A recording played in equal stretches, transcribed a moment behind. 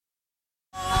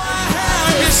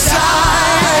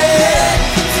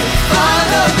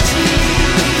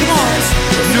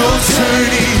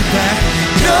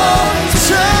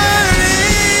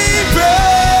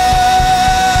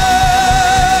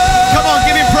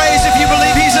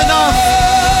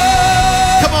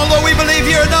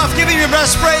your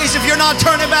best praise if you're not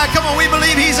turning back. Come on, we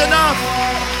believe He's enough.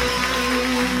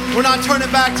 We're not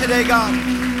turning back today, God.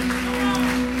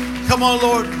 Come on,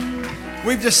 Lord.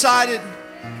 We've decided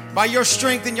by your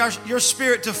strength and your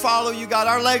spirit to follow you, God.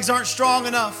 Our legs aren't strong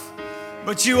enough,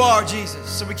 but you are, Jesus.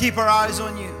 So we keep our eyes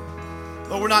on you.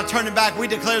 Lord, we're not turning back. We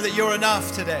declare that you're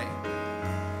enough today.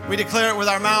 We declare it with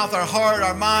our mouth, our heart,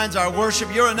 our minds, our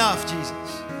worship. You're enough,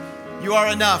 Jesus. You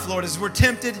are enough, Lord. As we're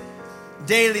tempted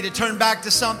daily to turn back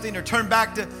to something or turn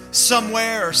back to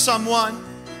somewhere or someone,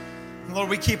 Lord,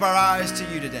 we keep our eyes to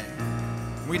you today.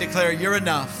 We declare you're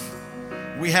enough.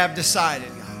 We have decided,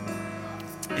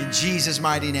 God. In Jesus'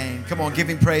 mighty name. Come on, give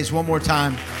Him praise one more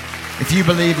time. If you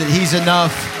believe that He's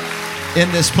enough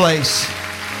in this place.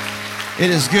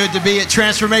 It is good to be at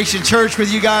Transformation Church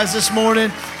with you guys this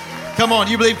morning. Come on,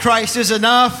 you believe Christ is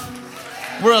enough?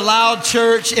 We're a loud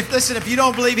church. If you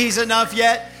don't believe He's enough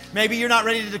yet, maybe you're not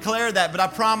ready to declare that, but I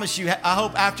promise you, I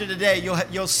hope after today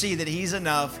you'll see that He's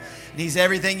enough. And He's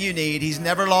everything you need. He's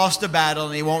never lost a battle,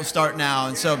 and He won't start now.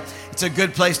 And so it's a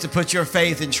good place to put your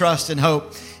faith and trust and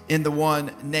hope in the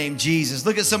one named Jesus.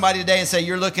 Look at somebody today and say,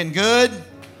 you're looking good.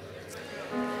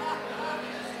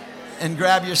 And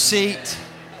grab your seat.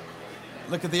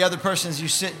 Look at the other person as you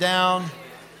sit down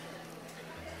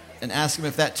and ask them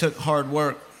if that took hard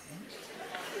work.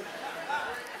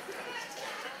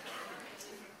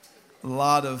 A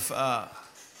lot of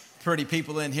pretty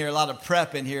people in here, a lot of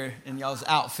prep in here in y'all's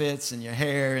outfits and your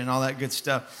hair and all that good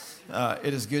stuff.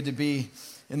 It is good to be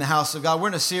in the house of God. We're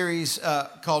in a series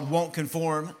called Won't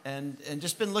Conform, and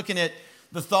just been looking at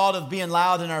the thought of being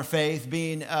loud in our faith,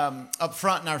 being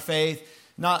upfront in our faith,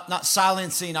 not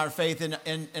silencing our faith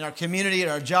in our community, in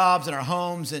our jobs, in our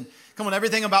homes. And come on,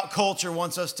 everything about culture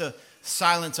wants us to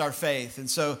silence our faith. And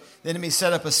so the enemy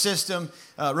set up a system.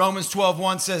 Romans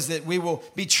 12:1 says that we will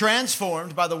be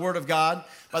transformed by the word of God,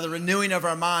 by the renewing of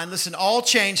our mind. Listen, all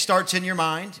change starts in your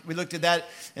mind. We looked at that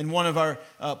in one of our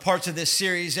parts of this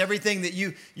series. Everything that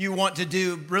you want to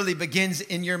do really begins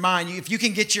in your mind. If you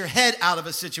can get your head out of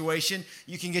a situation,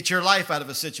 you can get your life out of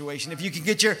a situation. If you can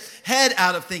get your head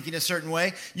out of thinking a certain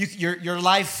way, your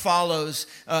life follows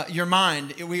your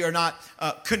mind. We are not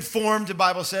conformed, the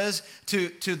Bible says,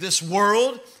 to this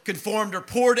world, conformed or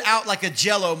poured out like a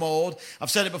Jell-O mold.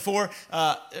 I've said it before,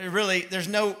 really, there's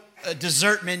no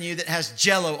dessert menu that has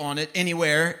Jell-O on it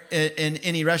anywhere in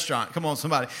any restaurant. Come on,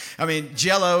 somebody. I mean,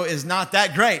 Jell-O is not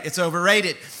that great. It's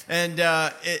overrated. And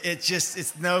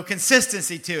it's no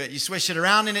consistency to it. You swish it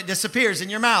around and it disappears in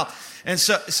your mouth. And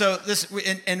so this,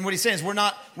 and what he's saying is we're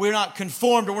not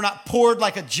conformed, or we're not poured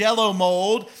like a Jell-O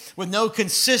mold with no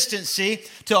consistency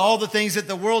to all the things that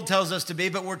the world tells us to be,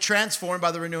 but we're transformed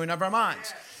by the renewing of our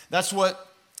minds. That's what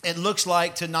it looks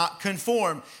like to not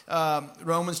conform.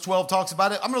 Romans 12 talks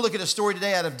about it. I'm going to look at a story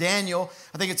today out of Daniel.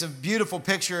 I think it's a beautiful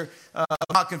picture of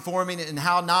not conforming and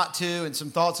how not to, and some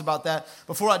thoughts about that.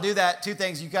 Before I do that, two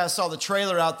things. You guys saw the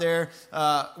trailer out there.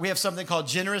 We have something called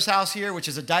Generous House here, which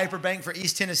is a diaper bank for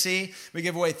East Tennessee. We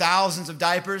give away thousands of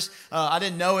diapers. I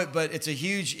didn't know it, but it's a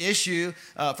huge issue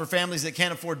for families that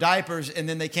can't afford diapers, and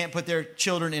then they can't put their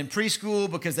children in preschool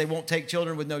because they won't take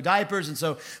children with no diapers. And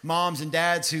so moms and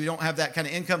dads who don't have that kind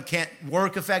of income can't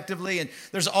work effectively. And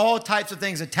there's all types of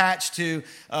things attached to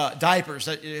diapers.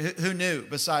 Who knew,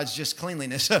 besides just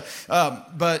cleanliness?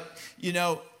 But, you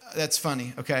know, that's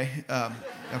funny, okay?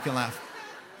 You can laugh.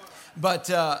 But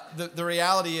the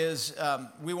reality is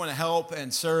we want to help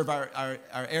and serve our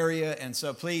area. And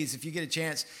so please, if you get a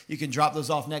chance, you can drop those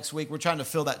off next week. We're trying to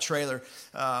fill that trailer.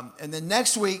 And then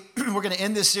next week, we're going to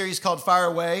end this series called Fire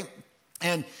Away.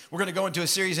 And we're going to go into a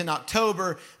series in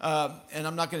October, and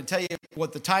I'm not going to tell you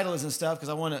what the title is and stuff because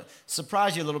I want to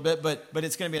surprise you a little bit, but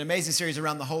it's going to be an amazing series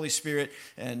around the Holy Spirit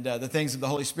and the things of the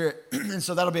Holy Spirit. And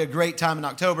so that'll be a great time in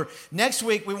October. Next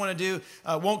week, we want to do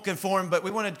Won't Conform, but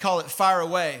we want to call it Fire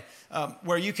Away,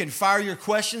 where you can fire your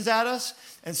questions at us.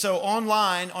 And so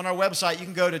online on our website, you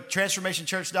can go to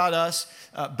transformationchurch.us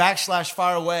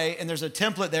 /fire away, and there's a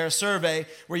template there, a survey,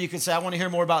 where you can say, I want to hear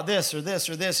more about this or this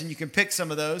or this, and you can pick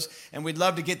some of those, and we'd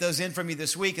love to get those in from you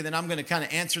this week, and then I'm going to kind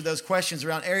of answer those questions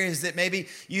around areas that maybe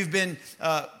you've been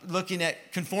looking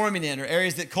at conforming in, or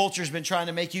areas that culture's been trying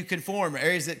to make you conform, or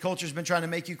areas that culture's been trying to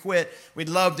make you quit. We'd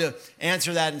love to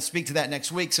answer that and speak to that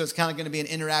next week, so it's kind of going to be an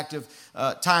interactive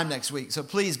time next week. So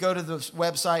please go to the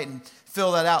website and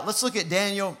fill that out. Let's look at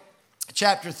Daniel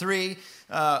chapter 3.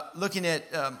 looking at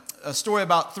a story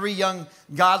about three young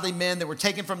godly men that were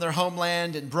taken from their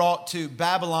homeland and brought to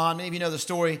Babylon. Many of you know the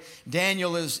story.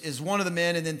 Daniel is one of the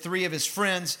men, and then three of his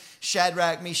friends,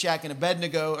 Shadrach, Meshach, and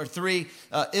Abednego, are three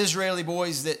Israeli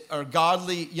boys that are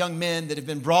godly young men that have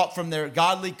been brought from their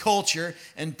godly culture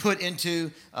and put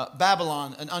into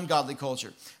Babylon, an ungodly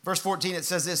culture. Verse 14, it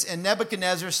says this, "And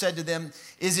Nebuchadnezzar said to them,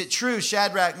 'Is it true,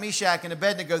 Shadrach, Meshach, and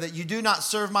Abednego, that you do not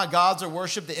serve my gods or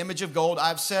worship the image of gold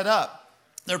I've set up?'"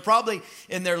 They're probably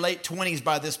in their late 20s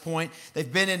by this point.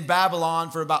 They've been in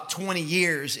Babylon for about 20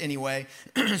 years anyway.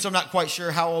 So I'm not quite sure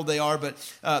how old they are, but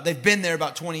they've been there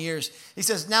about 20 years. He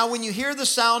says, "Now when you hear the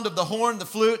sound of the horn, the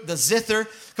flute, the zither,"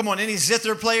 come on, any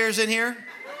zither players in here?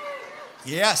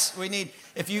 Yes,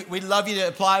 we'd love you to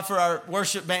apply for our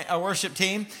worship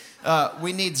team.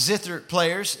 We need zither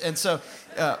players. And so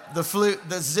the flute,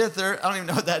 the zither, I don't even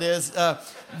know what that is, the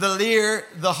lyre,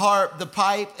 the harp, the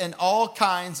pipe, and all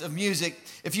kinds of music.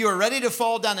 If you are ready to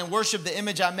fall down and worship the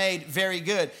image I made, very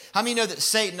good. How many know that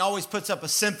Satan always puts up a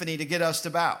symphony to get us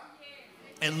to bow?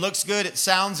 It looks good, it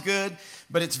sounds good,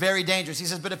 but it's very dangerous. He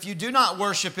says, "But if you do not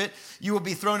worship it, you will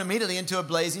be thrown immediately into a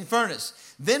blazing furnace.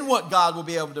 Then what God will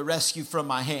be able to rescue from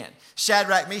my hand?"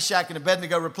 Shadrach, Meshach, and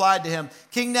Abednego replied to him,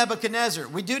 "King Nebuchadnezzar,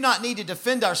 we do not need to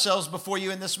defend ourselves before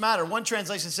you in this matter." One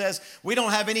translation says, "We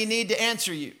don't have any need to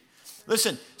answer you."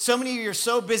 Listen, so many of you are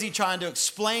so busy trying to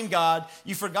explain God,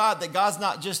 you forgot that God's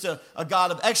not just a God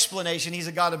of explanation, he's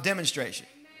a God of demonstration.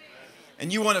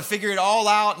 And you want to figure it all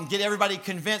out and get everybody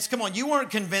convinced. Come on, you weren't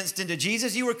convinced into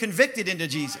Jesus, you were convicted into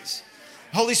Jesus.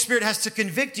 Holy Spirit has to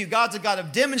convict you. God's a God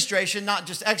of demonstration, not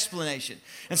just explanation.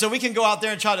 And so we can go out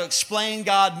there and try to explain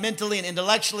God mentally and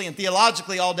intellectually and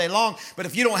theologically all day long, but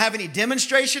if you don't have any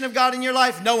demonstration of God in your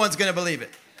life, no one's going to believe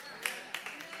it.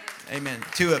 Amen.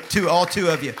 All two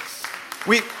of you.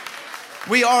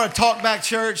 We are a talkback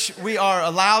church. We are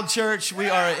a loud church. We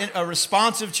are a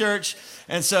responsive church.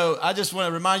 And so I just want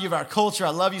to remind you of our culture. I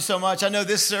love you so much. I know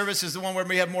this service is the one where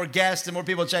we have more guests and more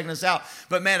people checking us out.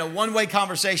 But man, a one-way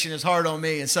conversation is hard on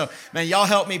me. And so, man, y'all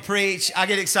help me preach. I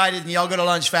get excited and y'all go to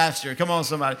lunch faster. Come on,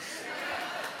 somebody.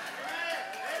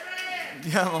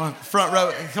 Come on, front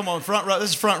row. Come on, front row.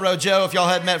 This is Front Row Joe. If y'all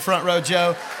hadn't met Front Row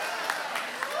Joe.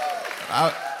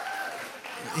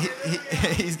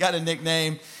 He's got a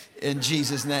nickname in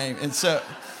Jesus' name. And so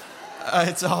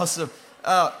it's awesome.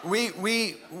 The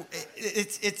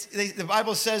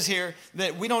Bible says here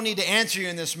that we don't need to answer you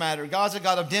in this matter. God's a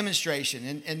God of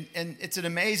demonstration. And it's an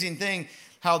amazing thing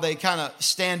how they kind of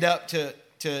stand up to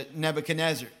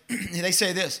Nebuchadnezzar. They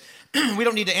say this, we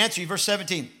don't need to answer you. Verse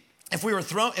 17, if we are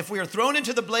thrown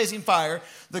into the blazing fire,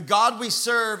 the God we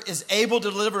serve is able to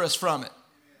deliver us from it.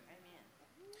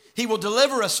 He will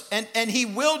deliver us, and he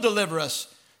will deliver us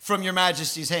from your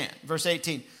majesty's hand. Verse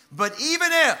 18, but even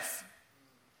if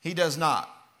he does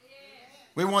not,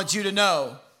 we want you to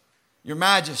know, your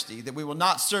majesty, that we will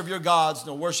not serve your gods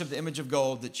nor worship the image of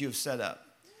gold that you have set up.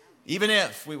 Even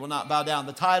if we will not bow down.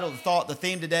 The title, the thought, the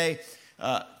theme today,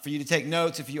 for you to take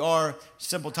notes if you are,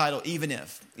 simple title, even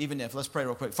if. Even if. Let's pray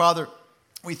real quick. Father,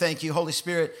 we thank you. Holy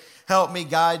Spirit, help me,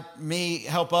 guide me,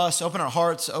 help us. Open our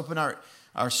hearts, open our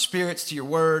spirits to your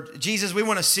word. Jesus, we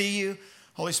want to see you.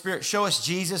 Holy Spirit, show us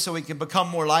Jesus so we can become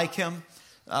more like him.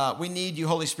 We need you,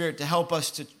 Holy Spirit, to help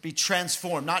us to be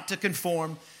transformed, not to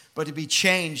conform, but to be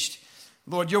changed.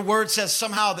 Lord, your word says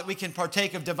somehow that we can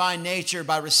partake of divine nature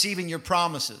by receiving your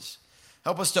promises.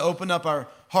 Help us to open up our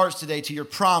hearts today to your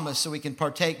promise so we can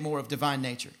partake more of divine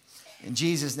nature. In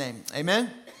Jesus' name,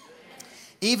 amen?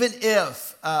 Even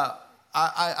if,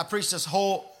 I preached this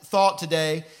whole thought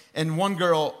today, and one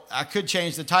girl, I could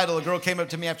change the title. A girl came up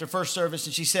to me after first service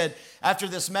and she said, after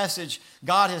this message,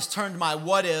 God has turned my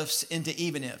what ifs into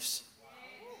even ifs.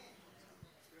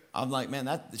 I'm like,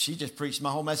 man, she just preached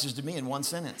my whole message to me in one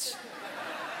sentence.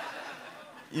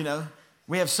 You know,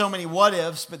 we have so many what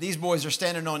ifs, but these boys are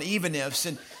standing on even ifs.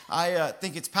 And I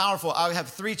think it's powerful. I have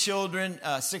 3 children,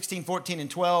 16, 14, and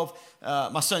 12.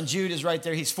 My son Jude is right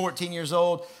there. He's 14 years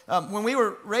old. When we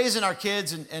were raising our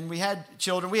kids and we had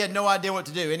children, we had no idea what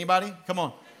to do. Anybody? Come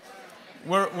on.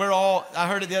 We're all, I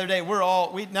heard it the other day,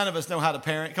 none of us know how to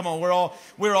parent. Come on,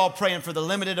 we're all praying for the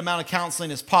limited amount of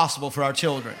counseling as possible for our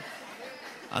children.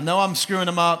 I know I'm screwing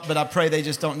them up, but I pray they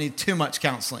just don't need too much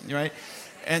counseling, right?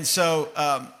 And so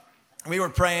we were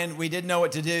praying. We didn't know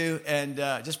what to do, and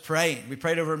just praying. We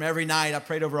prayed over them every night. I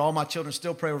prayed over all my children,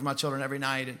 still pray over my children every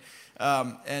night.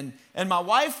 And my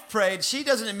wife prayed. She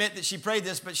doesn't admit that she prayed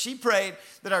this, but she prayed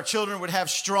that our children would have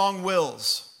strong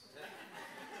wills.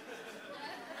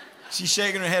 She's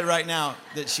shaking her head right now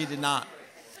that she did not.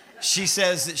 She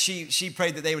says that she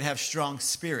prayed that they would have strong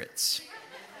spirits.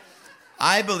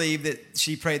 I believe that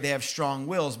she prayed they have strong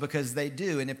wills because they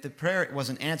do. And if the prayer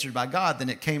wasn't answered by God, then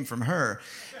it came from her.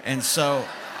 And so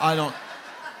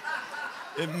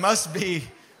it must be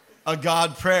a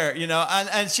God prayer, you know.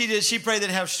 And she prayed that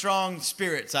have strong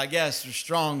spirits, I guess, or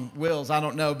strong wills. I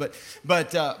don't know.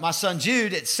 But my son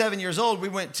Jude, at 7 years old, we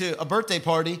went to a birthday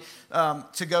party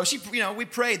to go. We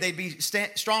prayed they'd be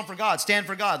strong for God, stand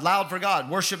for God, loud for God,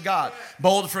 worship God,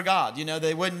 bold for God. You know,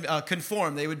 they wouldn't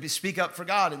conform. They would speak up for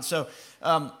God. And so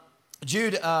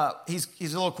Jude, he's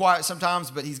a little quiet sometimes,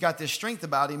 but he's got this strength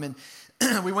about him. And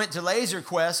we went to Laser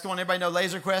Quest. Come on, everybody know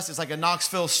Laser Quest? It's like a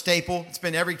Knoxville staple. It's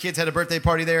been every kid's had a birthday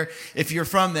party there if you're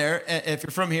from there, if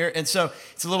you're from here. And so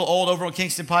it's a little old over on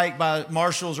Kingston Pike by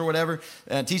Marshall's or whatever,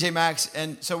 TJ Maxx.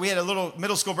 And so we had a little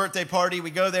middle school birthday party. We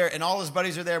go there and all his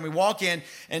buddies are there and we walk in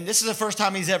and this is the first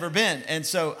time he's ever been. And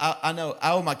so I know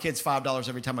I owe my kids $5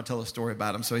 every time I tell a story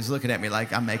about him. So he's looking at me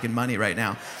like I'm making money right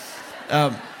now.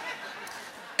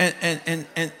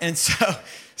 And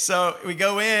so we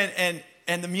go in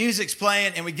and the music's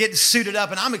playing and we get suited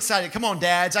up and I'm excited. Come on,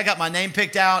 dads. I got my name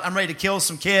picked out. I'm ready to kill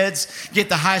some kids, get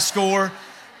the high score.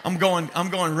 I'm going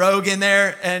rogue in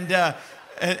there.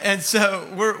 And so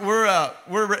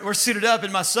we're suited up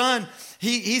and my son,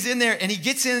 he's in there and he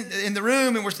gets in the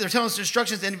room and they're telling us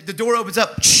instructions and the door opens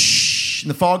up and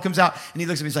the fog comes out and he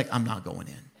looks at me, he's like, I'm not going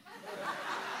in.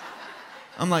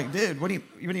 I'm like, dude, what do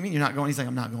you mean you're not going? He's like,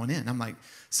 I'm not going in. I'm like,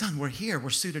 son, we're here.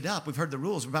 We're suited up. We've heard the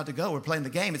rules. We're about to go. We're playing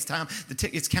the game. It's time.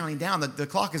 It's counting down. The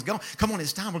clock is going. Come on,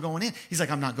 it's time. We're going in. He's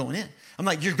like, I'm not going in. I'm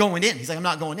like, you're going in. He's like, I'm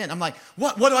not going in. I'm like,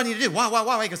 what do I need to do?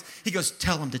 Why? He goes,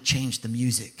 tell him to change the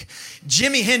music.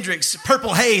 Jimi Hendrix,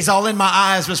 Purple Haze, All in My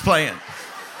Eyes was playing.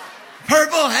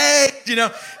 Purple Haze, you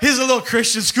know, he's a little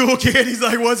Christian school kid. He's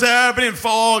like, what's happening?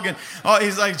 Fog. And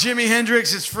he's like, Jimi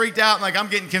Hendrix is freaked out. And like, I'm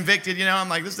getting convicted, you know. I'm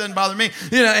like, this doesn't bother me,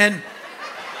 you know. And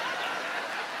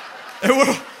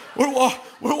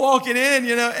we're walking in,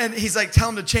 you know, and he's like, tell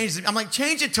him to change it. I'm like,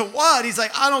 change it to what? He's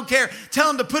like, I don't care. Tell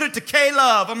him to put it to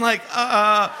K-Love. I'm like,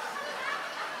 I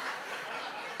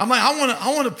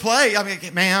want to play. I'm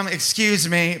like, ma'am, excuse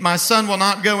me. My son will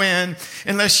not go in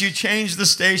unless you change the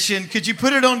station. Could you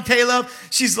put it on K-Love?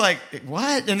 She's like,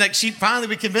 what? And like,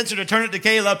 we convinced her to turn it to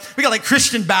K-Love. We got like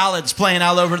Christian ballads playing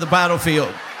all over the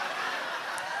battlefield.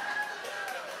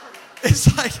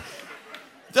 It's like,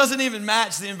 doesn't even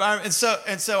match the environment.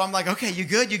 And so I'm like, okay, you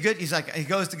good? He's like, he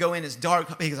goes to go in. It's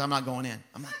dark. He goes, I'm not going in.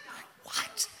 I'm like, what?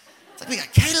 It's like, we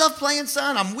got K-Love playing,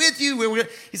 son. I'm with you.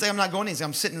 He's like, I'm not going in. He's like,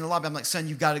 I'm sitting in the lobby. I'm like, son,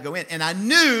 you've got to go in. And I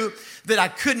knew that I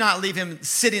could not leave him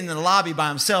sitting in the lobby by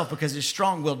himself because his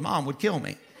strong-willed mom would kill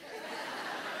me.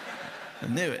 I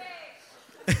knew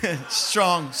it.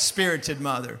 Strong-spirited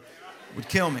mother would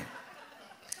kill me.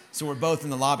 So we're both in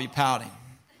the lobby pouting.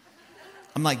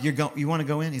 I'm like, you want to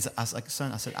go in? I was like,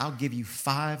 son, I said, I'll give you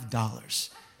 $5.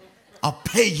 I'll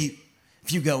pay you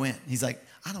if you go in. He's like,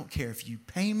 I don't care if you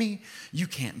pay me. You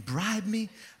can't bribe me.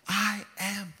 I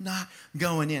am not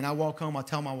going in. I walk home. I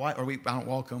tell my wife, I don't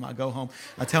walk home. I go home.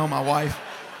 I tell my wife.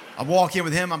 I walk in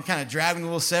with him. I'm kind of dragging the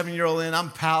little 7-year-old in.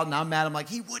 I'm pouting. I'm mad. I'm like,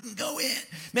 he wouldn't go in.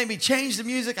 Made me change the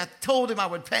music. I told him I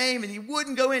would pay him, and he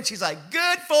wouldn't go in. She's like,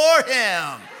 good for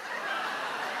him.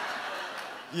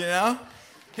 You know?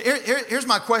 Here's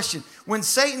my question. When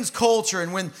Satan's culture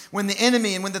and when the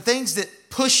enemy and when the things that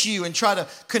push you and try to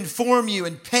conform you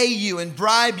and pay you and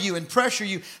bribe you and pressure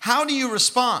you, how do you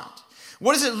respond?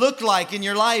 What does it look like in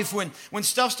your life when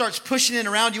stuff starts pushing in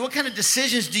around you? What kind of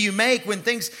decisions do you make when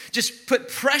things just put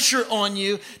pressure on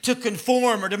you to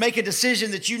conform or to make a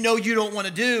decision that you know you don't want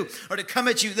to do or to come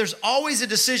at you? There's always a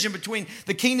decision between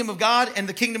the kingdom of God and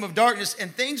the kingdom of darkness,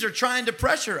 and things are trying to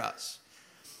pressure us.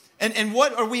 And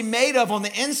what are we made of on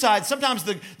the inside? Sometimes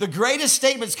the greatest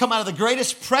statements come out of the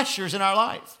greatest pressures in our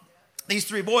life. These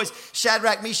three boys,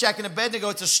 Shadrach, Meshach, and Abednego,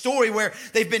 it's a story where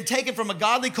they've been taken from a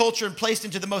godly culture and placed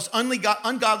into the most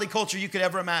ungodly culture you could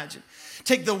ever imagine.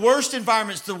 Take the worst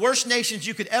environments, the worst nations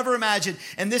you could ever imagine,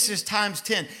 and this is times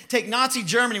 10. Take Nazi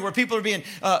Germany, where people are being,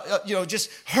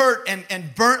 just hurt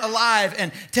and burnt alive,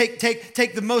 and take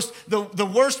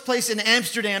the worst place in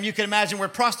Amsterdam you can imagine, where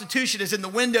prostitution is in the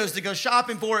windows to go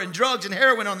shopping for, and drugs and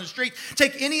heroin on the street.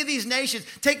 Take any of these nations,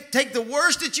 take the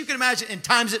worst that you can imagine, and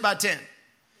times it by 10.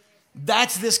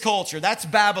 That's this culture. That's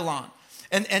Babylon.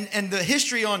 And the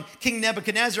history on King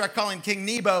Nebuchadnezzar, I call him King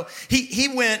Nebo, he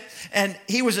went and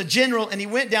he was a general and he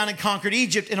went down and conquered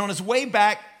Egypt. And on his way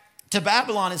back to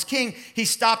Babylon as king, he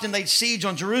stopped and laid siege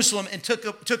on Jerusalem and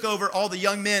took over all the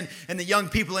young men and the young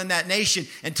people in that nation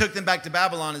and took them back to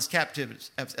Babylon as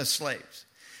captives, as slaves.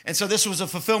 And so this was a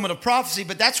fulfillment of prophecy,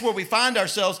 but that's where we find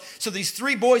ourselves. So these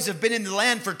three boys have been in the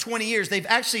land for 20 years. They've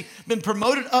actually been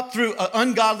promoted up through an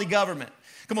ungodly government.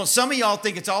 Come on, some of y'all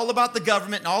think it's all about the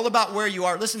government and all about where you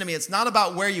are. Listen to me, it's not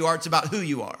about where you are, it's about who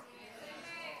you are.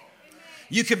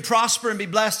 You can prosper and be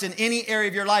blessed in any area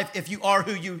of your life if you are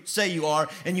who you say you are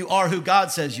and you are who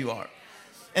God says you are.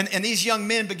 And these young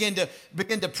men begin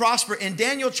to prosper. In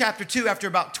Daniel chapter 2, after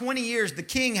about 20 years, the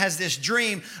king has this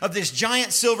dream of this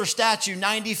giant silver statue,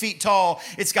 90 feet tall.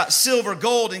 It's got silver,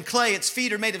 gold, and clay. Its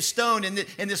feet are made of stone. And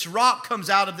this rock comes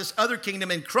out of this other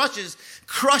kingdom and crushes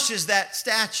that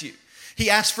statue. He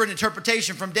asks for an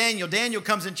interpretation from Daniel. Daniel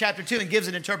comes in chapter 2 and gives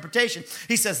an interpretation.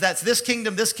 He says, that's this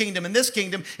kingdom, and this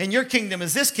kingdom, and your kingdom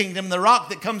is this kingdom. The rock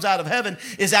that comes out of heaven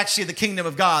is actually the kingdom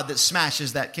of God that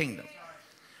smashes that kingdom.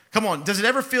 Come on, does it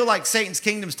ever feel like Satan's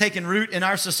kingdom's taking root in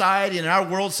our society and in our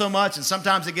world so much? And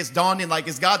sometimes it gets daunting, like,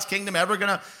 is God's kingdom ever going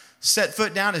to set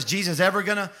foot down? Is Jesus ever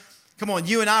going to? Come on,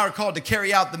 you and I are called to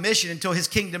carry out the mission until his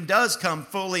kingdom does come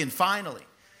fully and finally.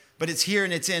 But it's here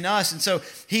and it's in us. And so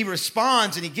he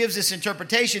responds and he gives this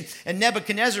interpretation. And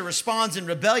Nebuchadnezzar responds in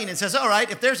rebellion and says, all right,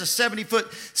 if there's a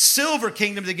 70-foot silver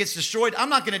kingdom that gets destroyed, I'm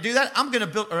not going to do that. I'm going to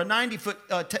build a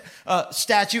 90-foot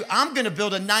statue. I'm going to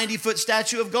build a 90-foot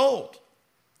statue of gold.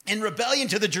 In rebellion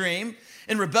to the dream,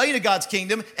 in rebellion to God's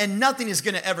kingdom, and nothing is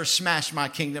going to ever smash my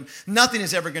kingdom. Nothing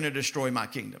is ever going to destroy my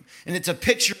kingdom. And it's a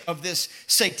picture of this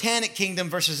satanic kingdom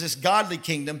versus this godly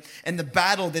kingdom and the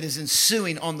battle that is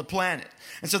ensuing on the planet.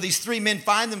 And so these three men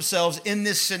find themselves in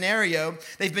this scenario.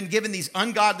 They've been given these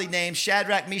ungodly names,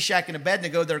 Shadrach, Meshach, and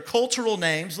Abednego. They're cultural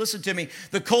names. Listen to me.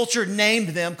 The culture named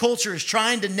them. Culture is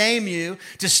trying to name you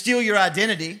to steal your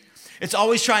identity. It's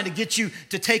always trying to get you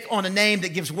to take on a name that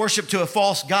gives worship to a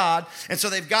false god. And so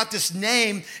they've got this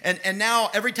name, and now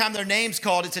every time their name's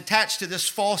called, it's attached to this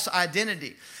false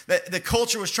identity. The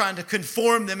culture was trying to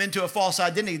conform them into a false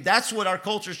identity. That's what our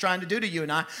culture is trying to do to you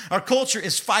and I. Our culture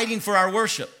is fighting for our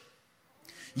worship.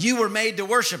 You were made to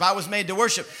worship. I was made to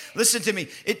worship. Listen to me.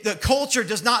 The culture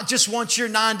does not just want your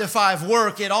 9-to-5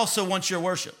 work. It also wants your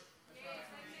worship.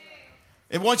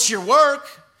 It wants your work.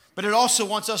 But it also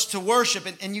wants us to worship.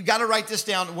 And you got to write this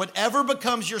down. Whatever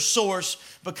becomes your source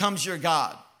becomes your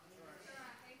God.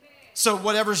 So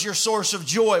whatever's your source of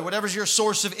joy, whatever's your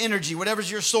source of energy, whatever's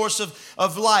your source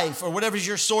of life, or whatever's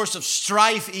your source of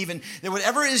strife even, that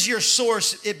whatever is your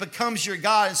source, it becomes your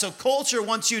God. And so culture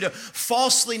wants you to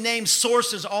falsely name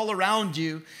sources all around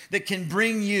you that can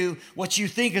bring you what you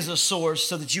think is a source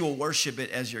so that you will worship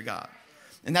it as your God.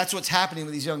 And that's what's happening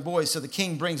with these young boys. So the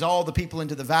king brings all the people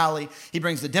into the valley. He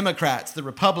brings the Democrats, the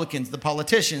Republicans, the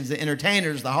politicians, the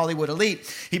entertainers, the Hollywood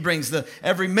elite. He brings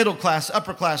every middle class,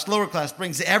 upper class, lower class,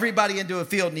 brings everybody into a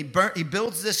field. And he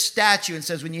builds this statue and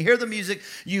says, when you hear the music,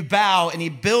 you bow. And he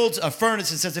builds a furnace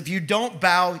and says, if you don't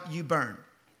bow, you burn.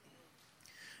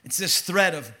 It's this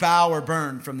threat of bow or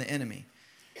burn from the enemy.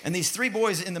 And these three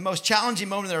boys, in the most challenging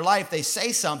moment of their life, they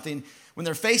say something. When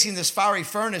they're facing this fiery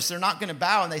furnace, they're not going to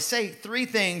bow. And they say three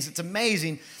things. It's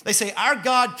amazing. They say, our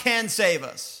God can save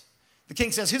us. The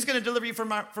king says, who's going to deliver you from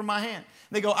my hand? And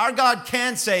they go, our God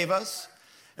can save us.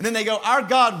 And then they go, our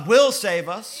God will save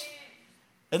us.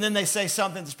 And then they say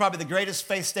something that's probably the greatest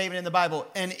faith statement in the Bible.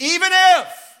 And even if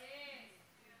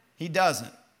he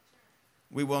doesn't,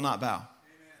 we will not bow.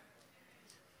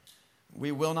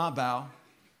 We will not bow.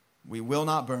 We will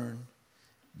not burn.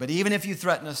 But even if you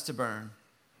threaten us to burn,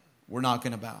 we're not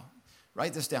going to bow.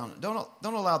 Write this down. Don't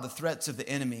allow the threats of the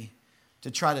enemy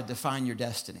to try to define your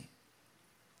destiny.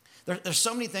 There's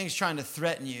so many things trying to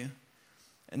threaten you.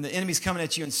 And the enemy's coming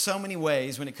at you in so many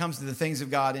ways when it comes to the things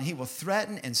of God. And he will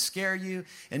threaten and scare you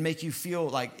and make you feel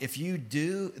like if you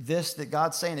do this that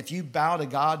God's saying, if you bow to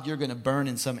God, you're going to burn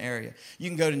in some area. You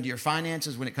can go into your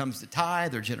finances when it comes to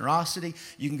tithe or generosity.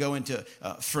 You can go into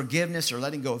forgiveness or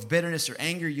letting go of bitterness or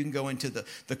anger. You can go into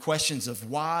the questions of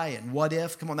why and what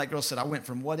if. Come on, that girl said, I went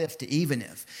from what if to even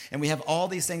if. And we have all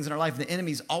these things in our life. And the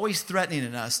enemy's always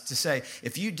threatening us to say,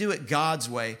 if you do it God's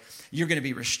way, you're going to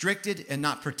be restricted and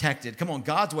not protected. Come on,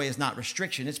 God's way is not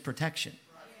restriction, it's protection.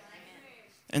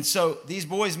 And so these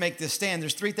boys make this stand.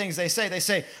 There's three things they say. They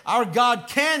say, our God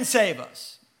can save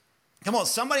us. Come on,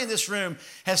 somebody in this room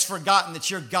has forgotten that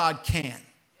your God can.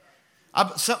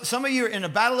 Some of you are in a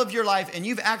battle of your life and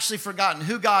you've actually forgotten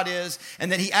who God is and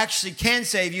that he actually can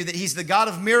save you, that he's the God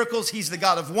of miracles, he's the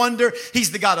God of wonder, he's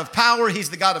the God of power, he's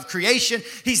the God of creation,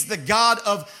 he's the God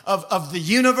of the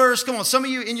universe. Come on, some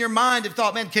of you in your mind have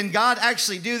thought, man, can God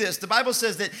actually do this? The Bible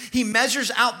says that he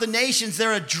measures out the nations.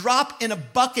 They're a drop in a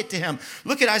bucket to him.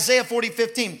 Look at Isaiah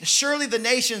 40:15. Surely the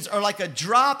nations are like a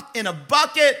drop in a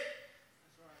bucket.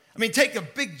 I mean, take a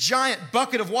big giant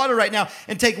bucket of water right now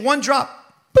and take one drop.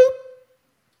 Boop.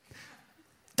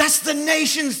 That's the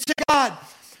nations to God.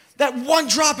 That one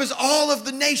drop is all of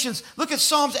the nations. Look at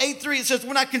Psalms 8:3. It says,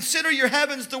 when I consider your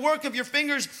heavens, the work of your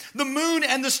fingers, the moon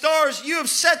and the stars, you have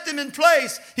set them in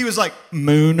place. He was like,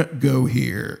 moon, go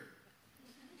here.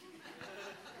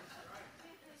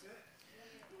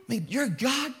 I mean, your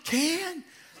God can.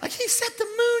 Like he set the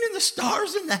moon and the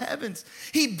stars in the heavens.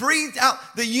 He breathed out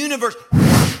the universe.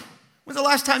 When's the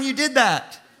last time you did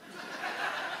that?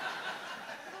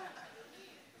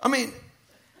 I mean,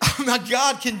 my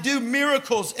God can do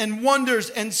miracles and wonders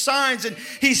and signs, and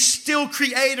he's still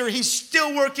creator. He's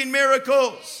still working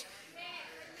miracles.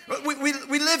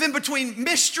 We live in between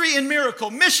mystery and miracle,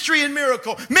 mystery and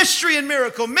miracle, mystery and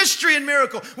miracle, mystery and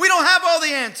miracle. We don't have all the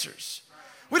answers.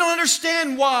 We don't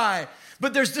understand why.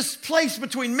 But there's this place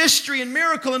between mystery and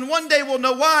miracle, and one day we'll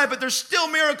know why, but there's still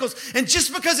miracles. And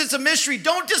just because it's a mystery,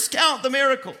 don't discount the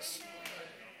miracles.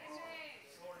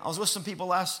 I was with some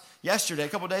people yesterday, a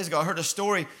couple of days ago. I heard a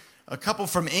story, a couple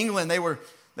from England. They were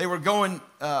going,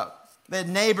 they had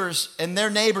neighbors, and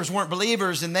their neighbors weren't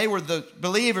believers, and they were the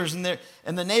believers, and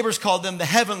the neighbors called them the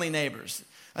heavenly neighbors.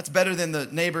 That's better than the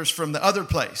neighbors from the other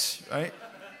place, right?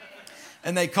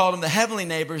 And they called them the heavenly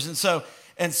neighbors, and so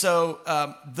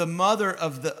the mother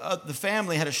of the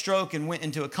family had a stroke and went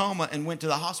into a coma and went to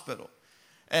the hospital.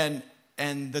 And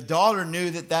the daughter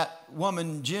knew that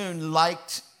woman, June,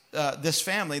 liked this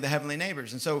family, the heavenly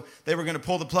neighbors. And so they were going to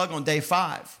pull the plug on day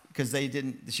 5 because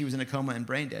she was in a coma and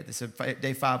brain dead. They said,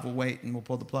 day 5, we'll wait and we'll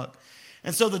pull the plug.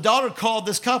 And so the daughter called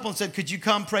this couple and said, could you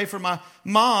come pray for my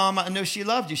mom? I know she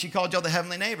loved you. She called y'all the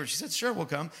heavenly neighbors. She said, sure, we'll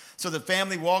come. So the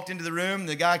family walked into the room.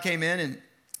 The guy came in, and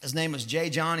his name was Jay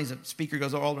John. He's a speaker,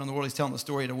 goes all around the world. He's telling the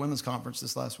story at a women's conference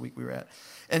this last week we were at.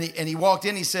 And he walked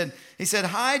in. He said,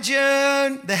 hi,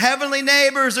 June. The heavenly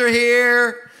neighbors are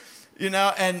here.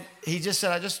 And he just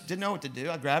said, I just didn't know what to do.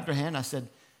 I grabbed her hand. I said,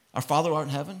 our Father who art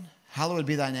in heaven, hallowed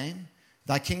be thy name.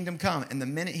 Thy kingdom come. And the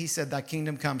minute he said, thy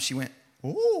kingdom come, she went,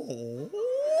 oh.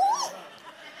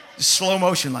 Just slow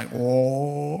motion, like,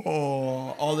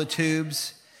 oh, all the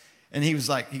tubes. And he goes,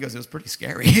 it was pretty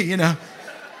scary,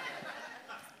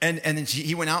 And then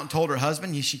he went out and told her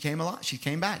husband she came a lot. She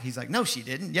came back. He's like, no, she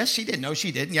didn't. Yes, she did. No,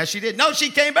 she didn't. Yes, she did. No, she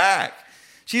came back.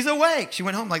 She's awake. She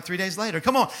went home like 3 days later.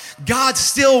 Come on. God's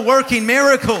still working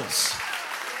miracles.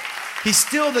 He's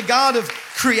still the God of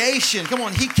creation. Come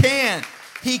on. He can.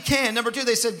 He can. Number 2,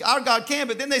 they said, our God can.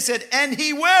 But then they said, and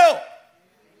he will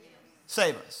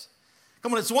save us.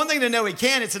 Come on, it's one thing to know he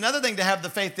can. It's another thing to have the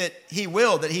faith that he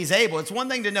will, that he's able. It's one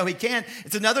thing to know he can.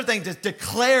 It's another thing to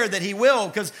declare that he will,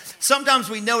 because sometimes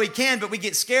we know he can, but we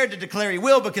get scared to declare he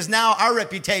will because now our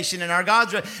reputation and our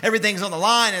God's, everything's on the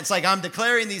line. It's like I'm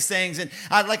declaring these things. And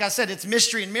like I said, it's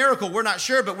mystery and miracle. We're not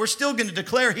sure, but we're still going to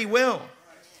declare he will.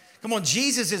 Come on,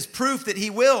 Jesus is proof that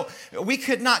he will. We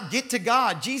could not get to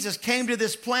God. Jesus came to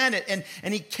this planet,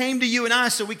 and he came to you and I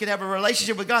so we could have a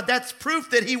relationship with God. That's proof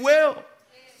that he will.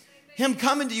 Him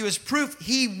coming to you is proof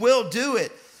he will do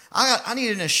it. I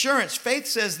need an assurance. Faith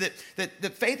says that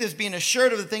faith is being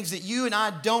assured of the things that you and I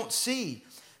don't see.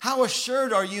 How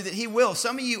assured are you that he will?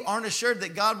 Some of you aren't assured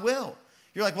that God will.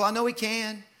 You're like, well, I know he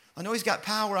can. I know he's got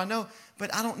power. I know,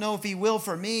 but I don't know if he will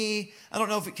for me. I don't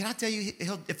know if can I tell you,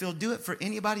 if he'll do it for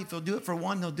anybody, if he'll do it for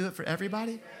one, he'll do it for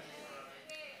everybody.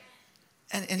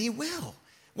 And he will.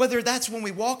 Whether that's when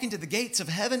we walk into the gates of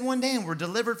heaven one day and we're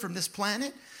delivered from this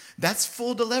planet, that's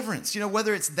full deliverance.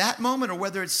 Whether it's that moment or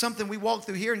whether it's something we walk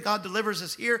through here and God delivers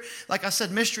us here, like I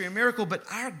said, mystery and miracle, but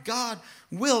our God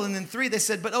will. And then 3, they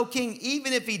said, but, oh, King,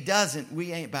 even if he doesn't,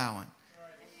 we ain't bowing.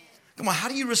 Come on, how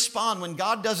do you respond when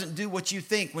God doesn't do what you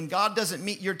think, when God doesn't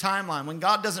meet your timeline, when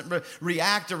God doesn't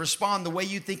react or respond the way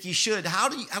you think he should?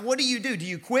 What do you do? Do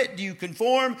you quit? Do you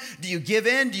conform? Do you give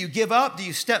in? Do you give up? Do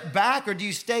you step back? Or do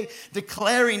you stay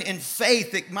declaring in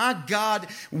faith that my God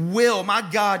will, my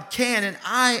God can,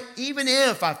 and even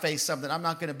if I face something, I'm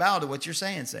not going to bow to what you're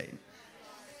saying, Satan.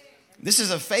 This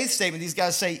is a faith statement. These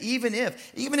guys say, even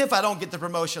if I don't get the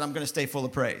promotion, I'm going to stay full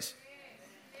of praise.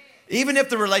 Even if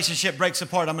the relationship breaks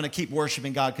apart, I'm going to keep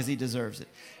worshiping God because he deserves it.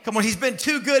 Come on, he's been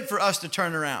too good for us to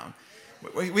turn around.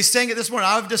 We sang it this morning.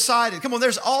 I've decided. Come on,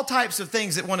 there's all types of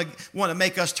things that want to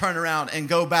make us turn around and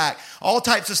go back. All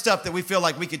types of stuff that we feel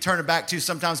like we could turn it back to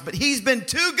sometimes. But he's been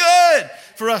too good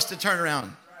for us to turn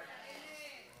around.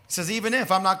 He says, even if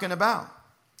I'm not going to bow.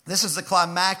 This is the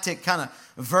climactic kind of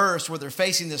verse where they're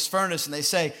facing this furnace and they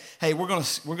say, hey, we're going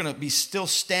to be still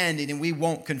standing and we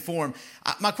won't conform.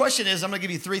 My question is, I'm going to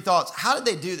give you 3 thoughts. How did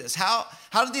they do this? How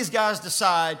did these guys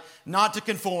decide not to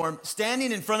conform,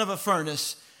 standing in front of a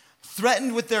furnace,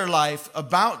 threatened with their life,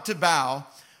 about to bow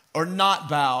or not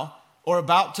bow, or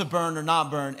about to burn or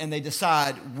not burn, and they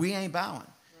decide, we ain't bowing?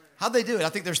 How'd they do it? I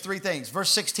think there's three things.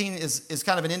 Verse 16 is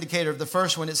kind of an indicator of the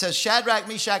first one. It says, Shadrach,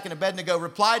 Meshach, and Abednego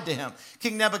replied to him,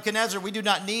 King Nebuchadnezzar, we do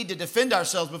not need to defend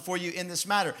ourselves before you in this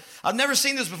matter. I've never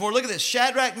seen this before. Look at this.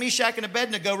 Shadrach, Meshach, and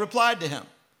Abednego replied to him.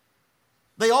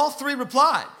 They all three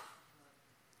replied.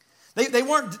 They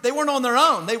weren't on their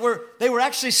own. They were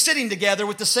actually sitting together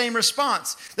with the same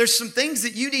response. There's some things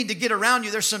that you need to get around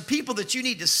you. There's some people that you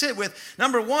need to sit with.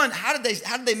 Number one, how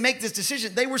did they make this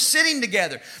decision? They were sitting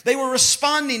together. They were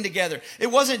responding together.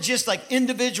 It wasn't just like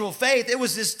individual faith. It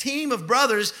was this team of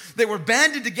brothers that were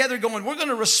banded together going, we're going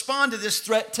to respond to this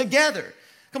threat together.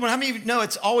 Come on, how many of you know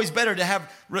it's always better to have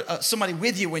somebody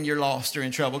with you when you're lost or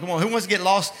in trouble? Come on, who wants to get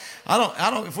lost? I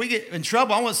don't. If we get in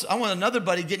trouble, I want another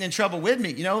buddy getting in trouble with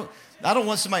me. You know, I don't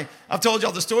want somebody. I've told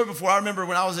y'all the story before. I remember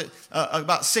when I was at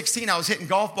about 16, I was hitting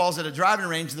golf balls at a driving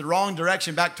range the wrong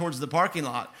direction back towards the parking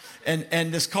lot,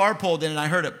 and this car pulled in, and I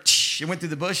heard it. It went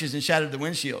through the bushes and shattered the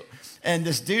windshield. And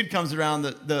this dude comes around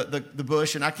the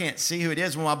bush, and I can't see who it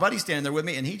is. Well, my buddy's standing there with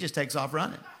me, and he just takes off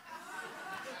running.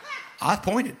 I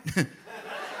pointed.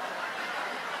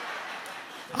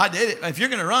 I did it. If you're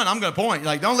going to run, I'm going to point.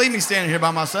 Like, don't leave me standing here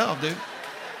by myself, dude.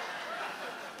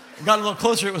 Got a little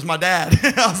closer, it was my dad.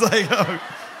 I was like,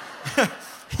 oh.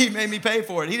 He made me pay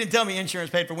for it. He didn't tell me insurance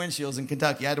paid for windshields in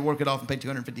Kentucky. I had to work it off and pay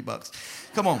 $250.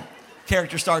 Come on.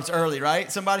 Character starts early, right?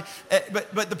 Somebody.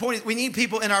 But the point is, we need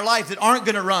people in our life that aren't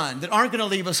going to run, that aren't going to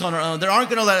leave us on our own, that aren't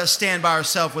going to let us stand by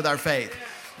ourselves with our faith.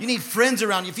 You need friends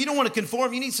around you. If you don't want to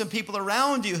conform, you need some people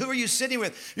around you. Who are you sitting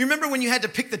with? You remember when you had to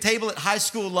pick the table at high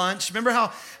school lunch? Remember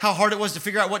how hard it was to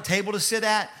figure out what table to sit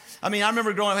at? I mean, I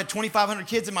remember growing up, I had 2,500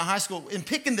 kids in my high school. And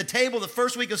picking the table the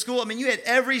first week of school, I mean, you had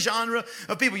every genre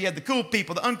of people. You had the cool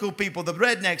people, the uncool people, the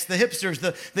rednecks, the hipsters,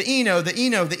 the Eno, the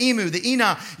emu, the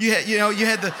Ena. You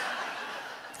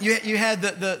had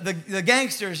the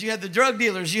gangsters, you had the drug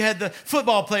dealers, you had the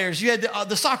football players, you had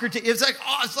the soccer team.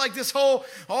 It's like this whole,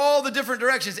 all the different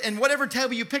directions. And whatever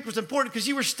table you picked was important because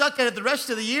you were stuck at it the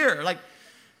rest of the year. Like,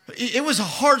 it was a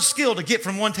hard skill to get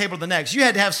from one table to the next. You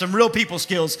had to have some real people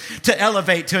skills to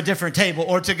elevate to a different table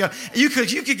or to go. You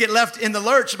could get left in the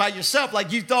lurch by yourself,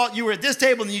 like you thought you were at this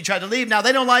table and then you tried to leave. Now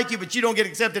they don't like you, but you don't get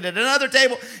accepted at another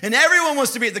table. And everyone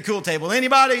wants to be at the cool table.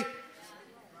 Anybody?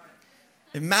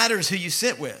 It matters who you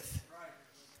sit with.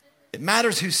 It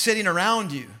matters who's sitting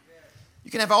around you.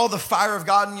 You can have all the fire of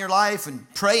God in your life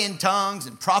and pray in tongues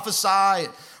and prophesy and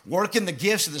work in the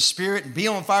gifts of the Spirit and be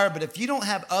on fire. But if you don't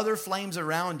have other flames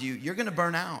around you, you're going to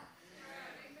burn out.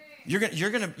 Your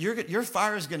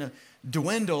fire is going to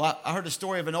dwindle. I heard a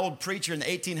story of an old preacher in the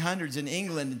 1800s in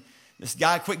England. This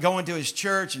guy quit going to his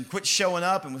church and quit showing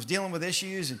up and was dealing with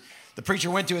issues. And the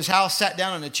preacher went to his house, sat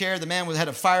down in a chair. The man had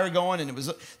a fire going, and it was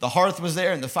the hearth was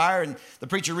there and the fire. And the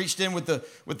preacher reached in with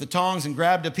the tongs and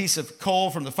grabbed a piece of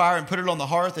coal from the fire and put it on the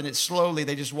hearth. And it slowly,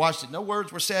 they just watched it. No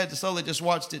words were said. They slowly just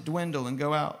watched it dwindle and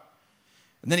go out.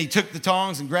 And then he took the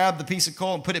tongs and grabbed the piece of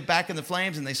coal and put it back in the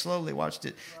flames. And they slowly watched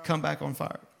it come back on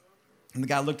fire. And the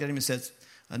guy looked at him and said,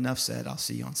 "Enough said. I'll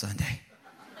see you on Sunday."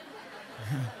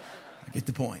 I get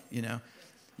the point, you know.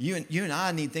 You and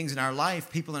I need things in our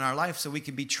life, people in our life, so we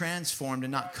can be transformed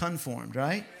and not conformed,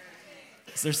 right?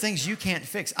 So there's things you can't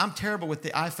fix. I'm terrible with the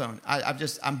iPhone.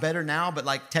 I'm better now, but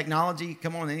like technology,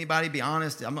 come on, anybody, be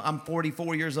honest. I'm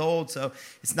 44 years old, so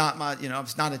it's not my,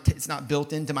 it's not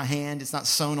built into my hand. It's not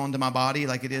sewn onto my body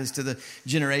like it is to the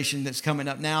generation that's coming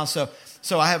up now. So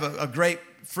I have a great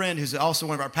friend who's also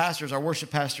one of our pastors, our worship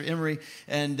pastor, Emery,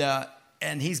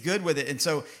 and he's good with it. And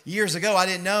so years ago, I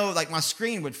didn't know, like my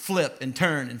screen would flip and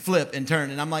turn and flip and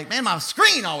turn. And I'm like, man, my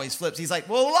screen always flips. He's like,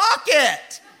 well, lock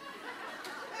it.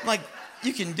 I'm like,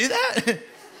 you can do that?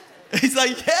 He's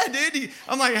like, yeah, dude.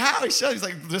 I'm like, how? He's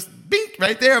like, just bink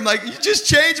right there. I'm like, you just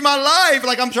changed my life.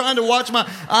 Like I'm trying to watch my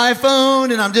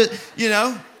iPhone and I'm just,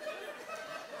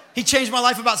 He changed my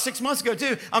life about 6 months ago,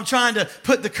 too. I'm trying to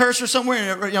put the cursor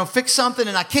somewhere and fix something,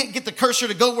 and I can't get the cursor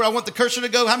to go where I want the cursor to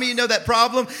go. How many of you know that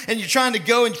problem? And you're trying to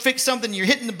go and fix something, and you're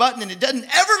hitting the button, and it doesn't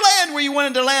ever land where you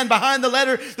want it to land behind the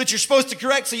letter that you're supposed to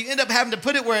correct, so you end up having to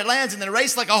put it where it lands and then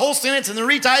erase like a whole sentence and then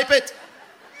retype it.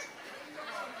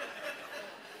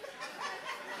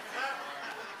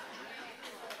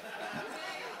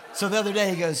 So the other day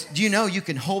he goes, do you know you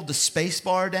can hold the space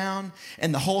bar down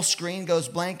and the whole screen goes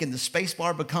blank and the space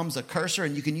bar becomes a cursor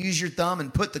and you can use your thumb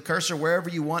and put the cursor wherever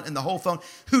you want in the whole phone?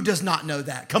 Who does not know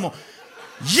that? Come on.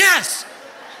 Yes!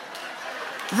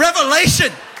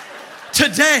 Revelation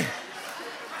today.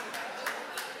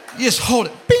 You just hold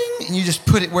it, bing, and you just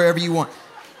put it wherever you want.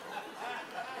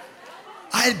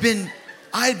 I had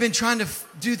been trying to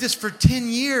do this for 10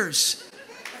 years.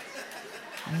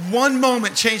 One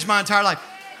moment changed my entire life.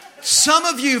 Some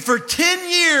of you for 10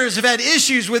 years have had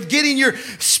issues with getting your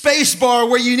space bar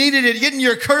where you needed it, getting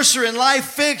your cursor in life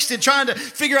fixed and trying to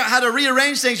figure out how to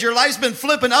rearrange things. Your life's been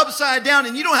flipping upside down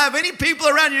and you don't have any people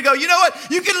around you to go, you know what?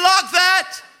 You can lock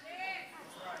that.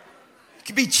 It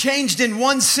can be changed in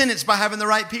one sentence by having the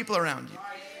right people around you.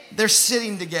 They're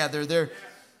sitting together.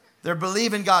 They're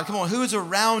believing God. Come on, who's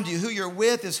around you? Who you're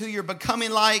with is who you're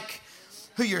becoming like.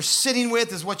 Who you're sitting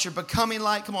with is what you're becoming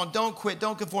like. Come on, don't quit,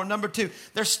 don't conform. Number 2,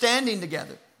 they're standing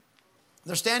together.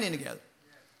 They're standing together.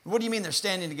 What do you mean they're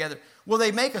standing together? Well,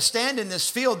 they make a stand in this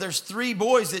field. There's 3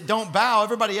 boys that don't bow.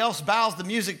 Everybody else bows. The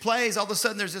music plays. All of a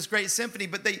sudden, there's this great symphony.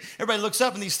 But everybody looks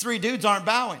up, and these 3 dudes aren't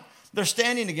bowing. They're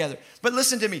standing together. But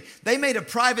listen to me. They made a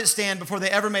private stand before they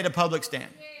ever made a public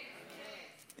stand.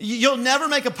 You'll never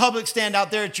make a public stand out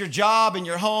there at your job, in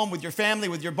your home, with your family,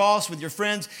 with your boss, with your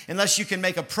friends, unless you can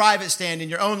make a private stand in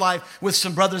your own life with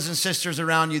some brothers and sisters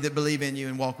around you that believe in you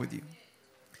and walk with you.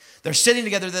 They're sitting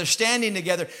together. They're standing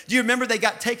together. Do you remember they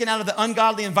got taken out of the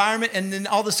ungodly environment and then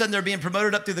all of a sudden they're being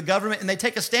promoted up through the government and they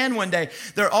take a stand one day.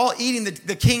 They're all eating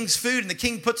the king's food and the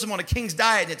king puts them on a king's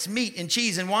diet and it's meat and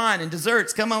cheese and wine and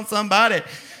desserts. Come on, somebody.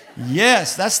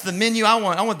 Yes, that's the menu I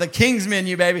want. I want the king's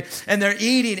menu, baby. And they're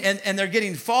eating and they're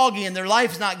getting foggy and their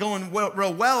life's not going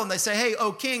real well. And they say, hey,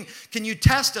 oh king, can you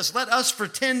test us? Let us for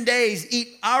 10 days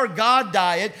eat our God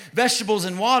diet, vegetables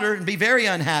and water, and be very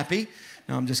unhappy.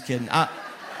 No, I'm just kidding.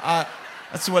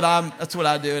 That's what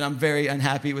I do, and I'm very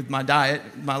unhappy with my diet.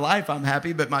 My life, I'm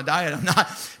happy, but my diet, I'm not.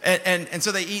 And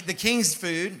so they eat the king's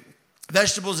food,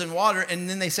 vegetables and water, and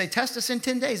then they say, test us in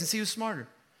 10 days and see who's smarter.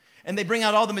 And they bring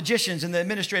out all the magicians and the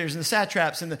administrators and the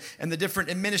satraps and the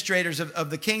different administrators of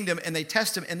the kingdom, and they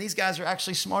test them, and these guys are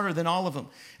actually smarter than all of them.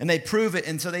 And they prove it,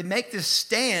 and so they make this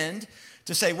stand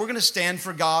to say, we're going to stand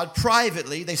for God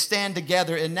privately. They stand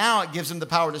together, and now it gives them the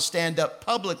power to stand up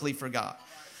publicly for God.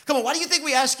 Come on, why do you think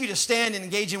we ask you to stand and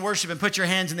engage in worship and put your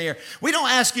hands in the air? We don't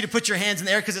ask you to put your hands in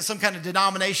the air because it's some kind of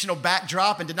denominational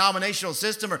backdrop and denominational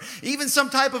system or even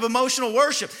some type of emotional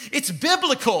worship. It's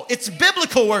biblical. It's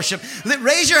biblical worship.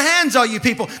 Raise your hands, all you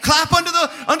people. Clap unto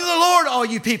the Lord, all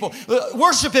you people.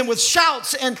 Worship Him with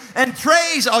shouts and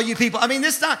praise, all you people. I mean,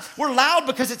 we're loud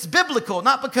because it's biblical,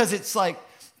 not because it's like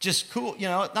just cool,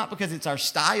 not because it's our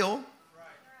style.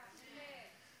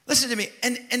 Listen to me.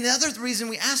 And the other reason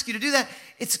we ask you to do that,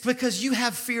 it's because you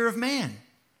have fear of man.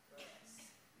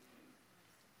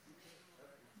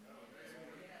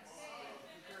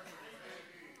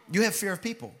 You have fear of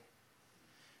people.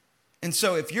 And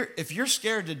so if you're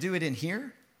scared to do it in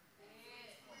here,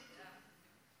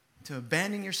 to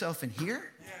abandon yourself in here,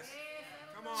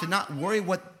 to not worry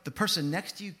what the person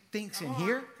next to you thinks in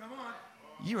here,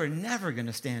 you are never going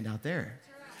to stand out there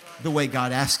the way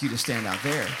God asks you to stand out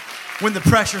there. When the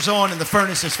pressure's on and the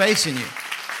furnace is facing you.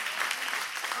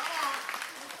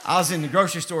 I was in the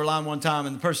grocery store line one time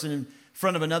and the person in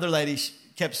front of another lady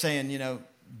kept saying,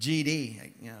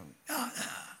 GD, and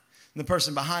the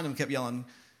person behind them kept yelling,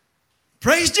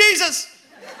 praise Jesus.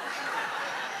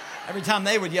 Every time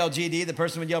they would yell GD, the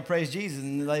person would yell praise Jesus.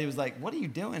 And the lady was like, what are you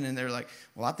doing? And they're like,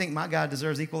 well, I think my God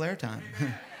deserves equal airtime.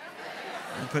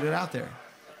 And put it out there.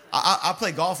 I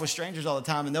play golf with strangers all the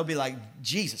time, and they'll be like,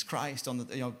 Jesus Christ, on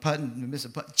the putting, miss a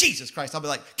putt. Jesus Christ. I'll be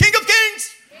like, King of Kings.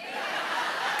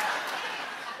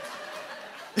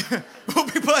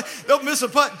 They'll miss a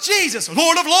putt. Jesus,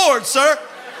 Lord of Lords, sir.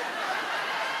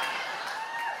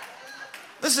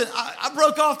 Listen, I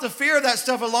broke off the fear of that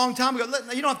stuff a long time ago.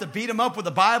 You don't have to beat them up with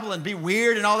the Bible and be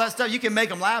weird and all that stuff. You can make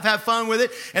them laugh, have fun with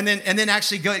it, and then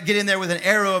actually get in there with an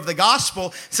arrow of the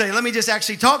gospel. Say, let me just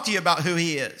actually talk to you about who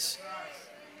He is.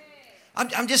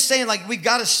 I'm just saying, we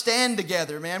got to stand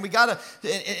together, man. We got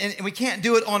to, and we can't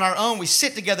do it on our own. We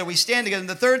sit together, we stand together. And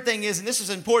the third thing is, and this is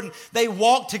important, they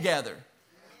walk together.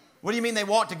 What do you mean they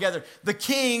walk together? The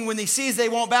king, when he sees they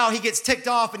won't bow, he gets ticked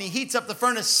off and he heats up the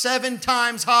furnace 7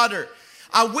 times hotter.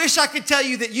 I wish I could tell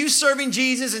you that you serving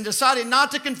Jesus and deciding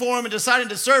not to conform and deciding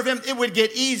to serve Him, it would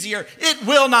get easier. It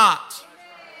will not.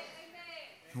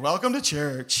 Welcome to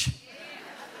church.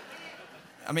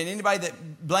 I mean, anybody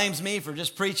that blames me for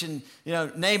just preaching,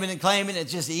 naming and claiming,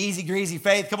 it's just easy, greasy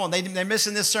faith. Come on, they're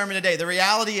missing this sermon today. The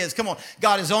reality is, come on,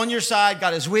 God is on your side.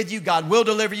 God is with you. God will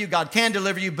deliver you. God can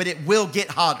deliver you, but it will get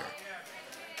hotter.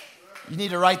 You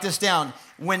need to write this down.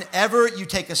 Whenever you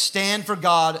take a stand for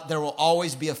God, there will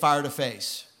always be a fire to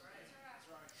face.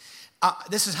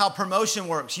 This is how promotion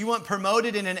works. You want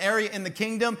promoted in an area in the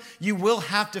kingdom, you will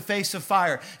have to face a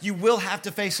fire. You will have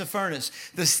to face a furnace.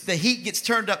 The heat gets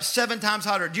turned up 7 times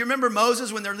hotter. Do you remember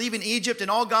Moses when they're leaving Egypt and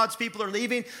all God's people are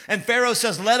leaving and Pharaoh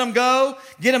says, let them go,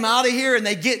 get them out of here, and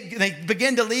they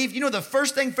begin to leave? You know the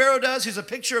first thing Pharaoh does, who's a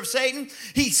picture of Satan?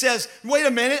 He says, wait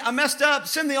a minute, I messed up.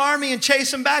 Send the army and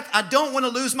chase them back. I don't want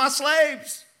to lose my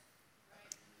slaves.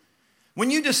 When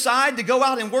you decide to go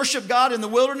out and worship God in the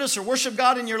wilderness or worship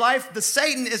God in your life, the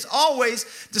Satan is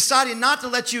always deciding not to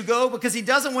let you go because he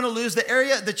doesn't want to lose the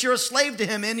area that you're a slave to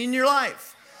him in your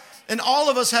life. And all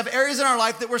of us have areas in our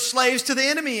life that we're slaves to the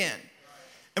enemy in.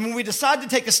 And when we decide to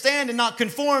take a stand and not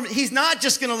conform, he's not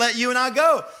just going to let you and I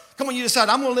go. Come on, you decide,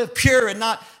 I'm going to live pure and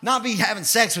not be having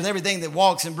sex with everything that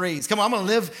walks and breathes. Come on, I'm going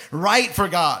to live right for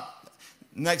God.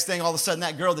 Next thing, all of a sudden,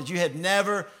 that girl that you had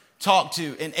never talked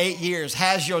to in 8 years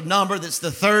has your number. That's the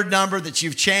 3rd number that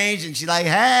you've changed. And she's like,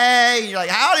 hey. And you're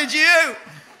like, how did you?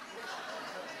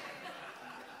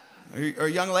 Or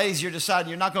young ladies, you're deciding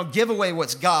you're not going to give away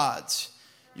what's God's.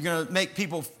 You're going to make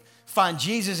people find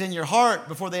Jesus in your heart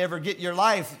before they ever get your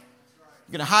life.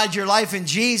 You're going to hide your life in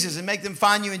Jesus and make them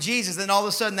find you in Jesus. Then all of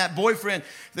a sudden that boyfriend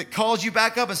that calls you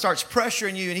back up and starts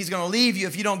pressuring you, and he's going to leave you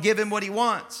if you don't give him what he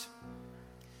wants.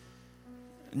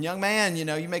 And young man,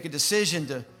 you make a decision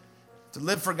to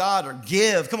live for God or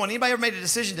give. Come on, anybody ever made a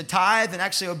decision to tithe and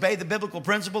actually obey the biblical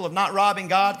principle of not robbing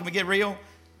God? Can we get real?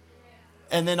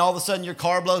 And then all of a sudden your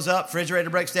car blows up, refrigerator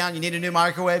breaks down, you need a new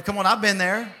microwave. Come on, I've been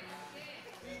there.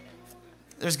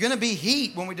 There's going to be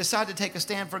heat when we decide to take a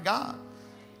stand for God.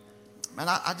 Man,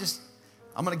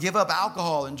 I'm going to give up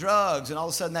alcohol and drugs. And all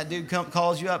of a sudden that dude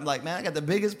calls you up and like, man, I got the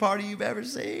biggest party you've ever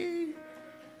seen.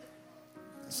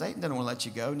 Satan doesn't want to let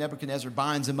you go. Nebuchadnezzar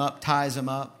binds him up, ties him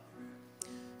up.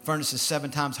 Furnace is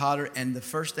 7 times hotter, and the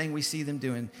first thing we see them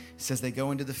doing says they go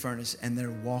into the furnace and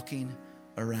they're walking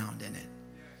around in it.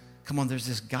 Come on, there's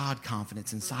this God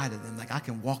confidence inside of them. Like, I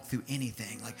can walk through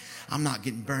anything. Like, I'm not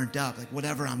getting burnt up. Like,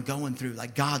 whatever I'm going through,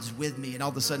 like, God's with me. And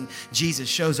all of a sudden, Jesus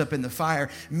shows up in the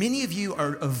fire. Many of you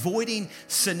are avoiding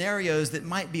scenarios that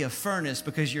might be a furnace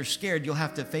because you're scared you'll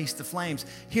have to face the flames.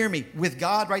 Hear me. With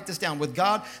God, write this down. With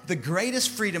God, the greatest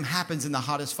freedom happens in the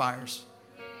hottest fires.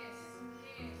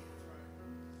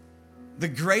 The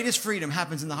greatest freedom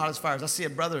happens in the hottest fires. I see a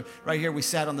brother right here. We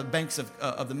sat on the banks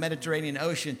of the Mediterranean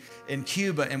Ocean in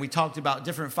Cuba, and we talked about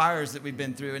different fires that we've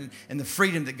been through and the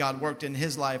freedom that God worked in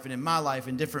his life and in my life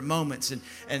in different moments.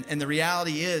 And the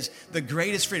reality is the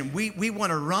greatest freedom. We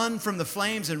want to run from the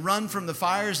flames and run from the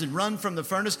fires and run from the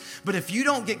furnace. But if you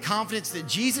don't get confidence that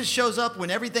Jesus shows up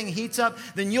when everything heats up,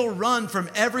 then you'll run from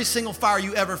every single fire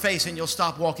you ever face and you'll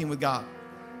stop walking with God.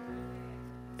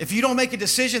 If you don't make a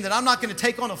decision that I'm not going to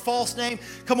take on a false name,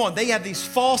 come on, they have these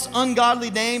false,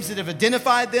 ungodly names that have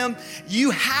identified them.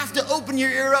 You have to open your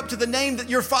ear up to the name that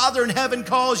your Father in heaven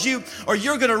calls you, or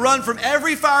you're going to run from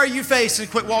every fire you face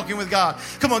and quit walking with God.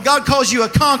 Come on, God calls you a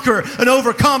conqueror, an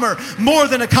overcomer, more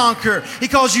than a conqueror. He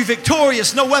calls you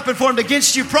victorious. No weapon formed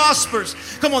against you prospers.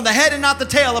 Come on, the head and not the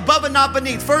tail, above and not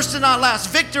beneath, first and not last,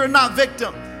 victor and not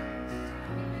victim.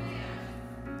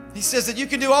 He says that you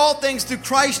can do all things through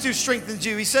Christ who strengthens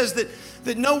you. He says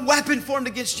that no weapon formed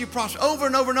against you prospers. Over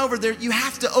and over and over, you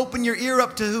have to open your ear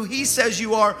up to who he says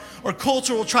you are, or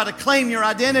culture will try to claim your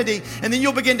identity, and then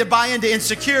you'll begin to buy into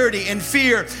insecurity and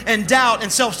fear and doubt and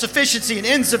self-sufficiency and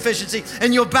insufficiency,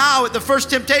 and you'll bow at the first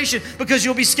temptation because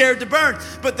you'll be scared to burn.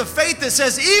 But the faith that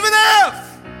says, even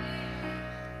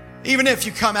if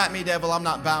you come at me, devil, I'm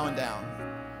not bowing down.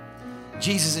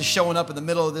 Jesus is showing up in the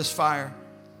middle of this fire.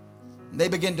 They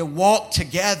begin to walk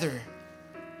together,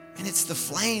 and it's the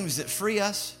flames that free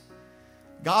us.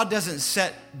 God doesn't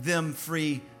set them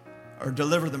free or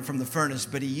deliver them from the furnace,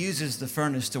 but he uses the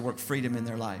furnace to work freedom in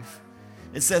their life.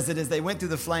 It says that as they went through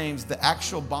the flames, the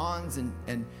actual bonds and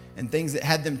things that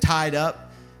had them tied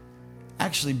up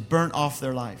actually burnt off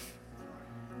their life.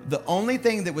 The only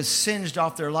thing that was singed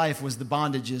off their life was the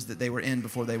bondages that they were in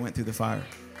before they went through the fire.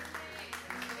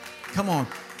 Come on.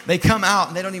 They come out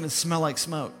and they don't even smell like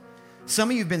smoke. Some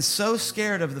of you have been so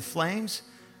scared of the flames,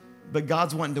 but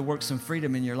God's wanting to work some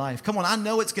freedom in your life. Come on, I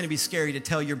know it's going to be scary to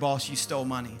tell your boss you stole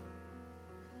money.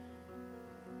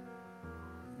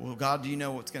 Well, God, do you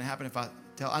know what's going to happen if I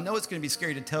tell? I know it's going to be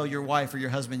scary to tell your wife or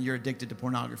your husband you're addicted to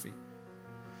pornography.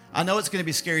 I know it's going to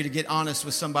be scary to get honest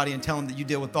with somebody and tell them that you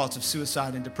deal with thoughts of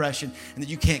suicide and depression and that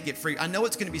you can't get free. I know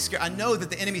it's going to be scary. I know that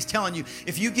the enemy's telling you,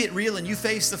 if you get real and you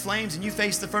face the flames and you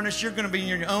face the furnace, you're going to be on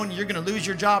your own, and you're going to lose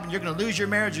your job, and you're going to lose your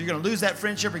marriage, or you're going to lose that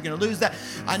friendship, or you're going to lose that.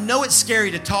 I know it's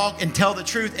scary to talk and tell the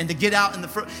truth and to get out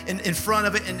in front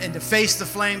of it and to face the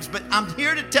flames, but I'm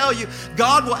here to tell you,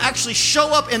 God will actually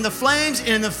show up in the flames and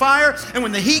in the fire, and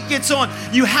when the heat gets on,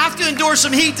 you have to endure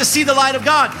some heat to see the light of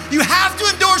God. You have to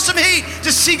endure some heat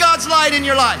to see God's light in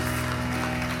your life.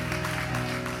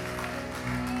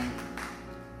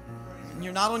 And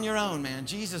you're not on your own, man.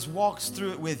 Jesus walks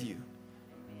through it with you.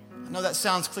 I know that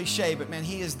sounds cliche, but man,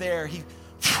 he is there. He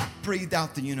breathed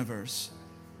out the universe.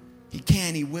 He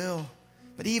can, he will.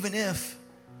 But even if,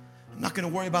 I'm not going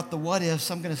to worry about the what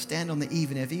ifs. I'm going to stand on the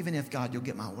even if. Even if, God, you'll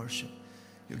get my worship.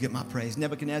 You'll get my praise.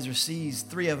 Nebuchadnezzar sees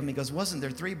 3 of them. He goes, wasn't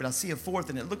there 3? But I see a 4th,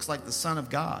 and it looks like the Son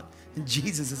of God. And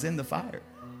Jesus is in the fire.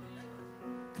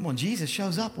 Come on, Jesus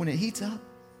shows up when it heats up.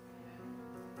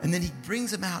 And then he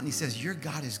brings them out and he says, your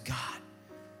God is God.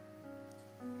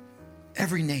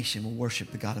 Every nation will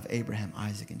worship the God of Abraham,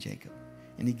 Isaac, and Jacob.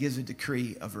 And he gives a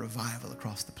decree of revival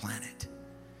across the planet.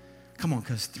 Come on,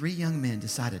 because 3 young men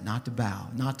decided not to bow,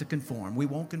 not to conform. We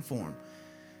won't conform.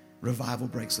 Revival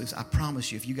breaks loose. I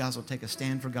promise you, if you guys will take a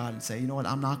stand for God and say, you know what,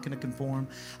 I'm not going to conform.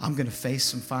 I'm going to face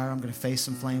some fire. I'm going to face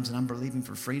some flames, and I'm believing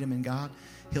for freedom in God.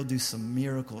 He'll do some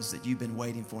miracles that you've been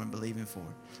waiting for and believing for.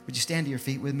 Would you stand to your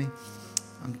feet with me?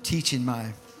 I'm teaching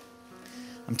my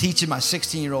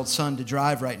 16-year-old son to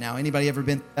drive right now. Anybody ever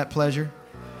been that pleasure?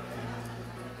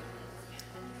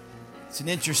 It's an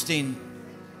interesting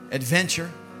adventure.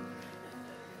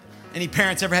 Any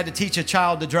parents ever had to teach a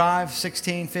child to drive?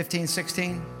 16, 15,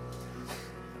 16?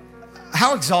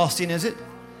 How exhausting is it?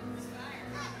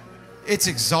 It's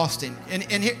exhausting. And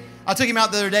here, I took him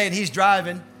out the other day and he's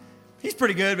driving. He's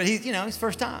pretty good, but he's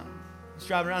first time. He's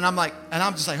driving around, and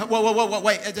I'm just like, whoa,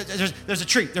 wait, there's a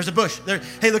tree, there's a bush.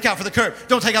 Hey, look out for the curb.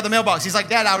 Don't take out the mailbox. He's like,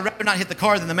 Dad, I would rather not hit the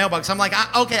car than the mailbox. I'm like,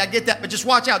 okay, I get that, but just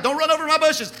watch out. Don't run over my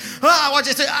bushes. Watch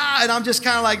it. And I'm just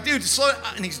kind of like, dude, slow.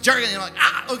 And he's jerking, and I'm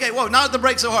like, okay, whoa, not the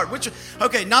brake so hard.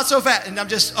 Okay, not so fast. And I'm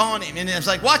just on him, and it's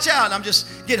like, watch out. And I'm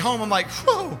just get home. I'm like,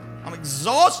 whoa, I'm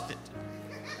exhausted.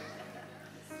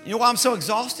 You know why I'm so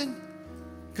exhausted?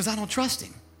 Because I don't trust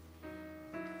him.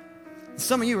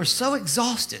 Some of you are so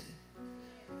exhausted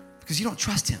because you don't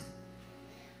trust him.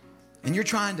 And you're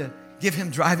trying to give him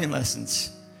driving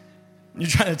lessons. You're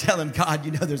trying to tell him, God,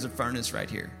 there's a furnace right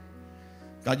here.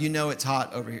 God, it's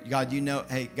hot over here. God,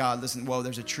 hey, God, listen, whoa,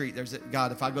 there's a tree.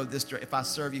 God, if I go this direction, if I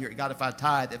serve you here, God, if I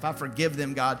tithe, if I forgive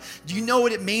them, God, do you know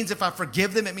what it means if I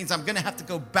forgive them? It means I'm going to have to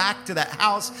go back to that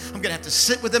house. I'm going to have to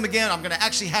sit with them again. I'm going to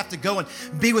actually have to go and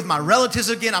be with my relatives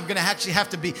again. I'm going to actually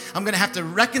have to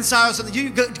reconcile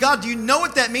something. God, do you know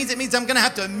what that means? It means I'm going to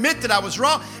have to admit that I was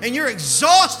wrong. And you're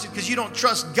exhausted because you don't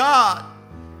trust God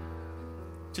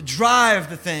to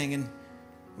drive the thing. And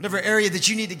whatever area that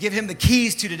you need to give him the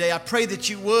keys to today, I pray that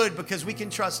you would, because we can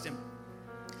trust him.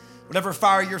 Whatever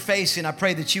fire you're facing, I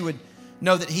pray that you would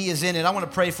know that he is in it. I want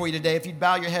to pray for you today. If you'd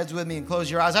bow your heads with me and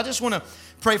close your eyes. I just want to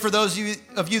pray for those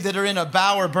of you that are in a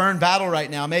bow or burn battle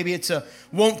right now. Maybe it's a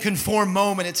won't conform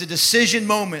moment. It's a decision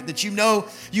moment that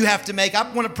you have to make.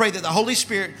 I want to pray that the Holy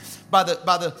Spirit, by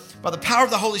the power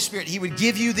of the Holy Spirit, he would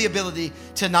give you the ability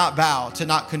to not bow, to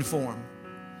not conform.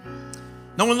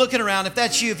 No one looking around. If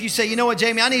that's you, if you say, you know what,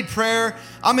 Jamie, I need prayer.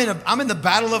 I'm in the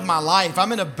battle of my life.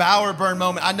 I'm in a bow or burn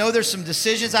moment. I know there's some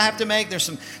decisions I have to make. There's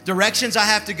some directions I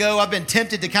have to go. I've been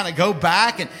tempted to kind of go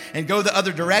back and go the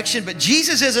other direction. But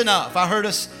Jesus is enough. I heard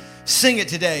us sing it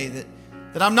today,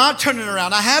 that I'm not turning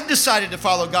around. I have decided to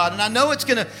follow God. And I know it's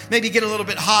going to maybe get a little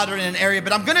bit hotter in an area,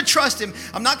 but I'm going to trust him.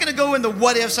 I'm not going to go in the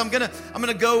what ifs. I'm going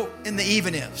to go in the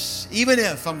even ifs. Even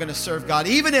if I'm going to serve God,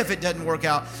 even if it doesn't work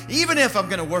out, even if I'm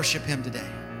going to worship him today.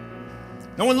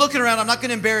 No one looking around. I'm not going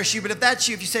to embarrass you, but if that's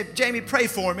you, if you say, Jamie, pray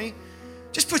for me,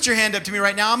 just put your hand up to me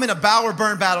right now. I'm in a bow or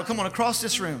burn battle. Come on, across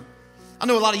this room. I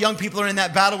know a lot of young people are in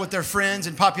that battle with their friends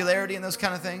and popularity and those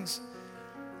kind of things.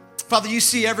 Father, you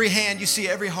see every hand. You see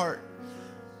every heart.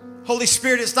 Holy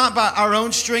Spirit, it's not by our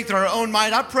own strength or our own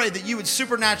might. I pray that you would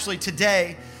supernaturally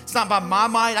today, it's not by my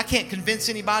might. I can't convince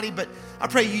anybody, but I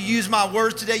pray you use my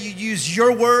words today. You use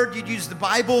your word. You use the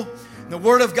Bible and the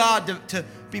word of God to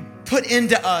be put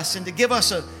into us and to give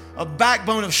us a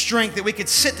backbone of strength that we could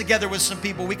sit together with some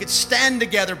people. We could stand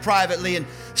together privately and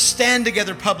stand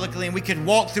together publicly, and we could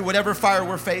walk through whatever fire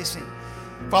we're facing.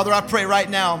 Father, I pray right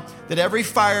now that every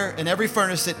fire and every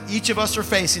furnace that each of us are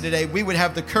facing today, we would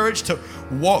have the courage to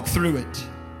walk through it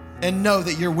and know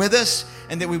that you're with us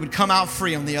and that we would come out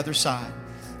free on the other side.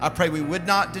 I pray we would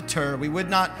not deter, we would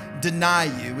not deny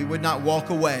you, we would not walk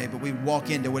away, but we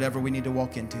walk into whatever we need to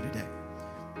walk into today.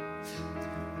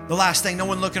 The last thing, no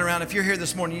one looking around, if you're here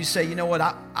this morning, you say, you know what,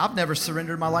 I've never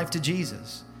surrendered my life to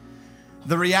Jesus.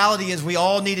 The reality is we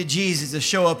all needed Jesus to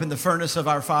show up in the furnace of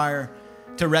our fire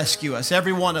to rescue us.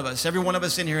 Every one of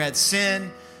us in here had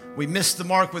sin. We missed the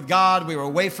mark with God. We were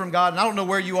away from God. And I don't know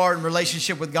where you are in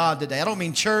relationship with God today. I don't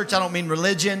mean church. I don't mean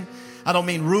religion. I don't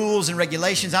mean rules and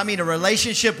regulations. I mean a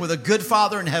relationship with a good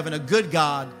Father in heaven, a good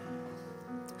God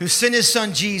who sent his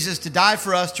son Jesus to die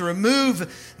for us, to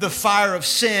remove the fire of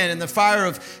sin and the fire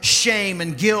of shame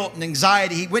and guilt and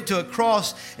anxiety. He went to a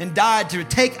cross and died to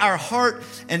take our heart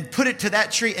and put it to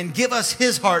that tree and give us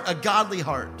his heart, a godly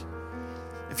heart.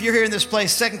 If you're here in this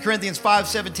place, 2 Corinthians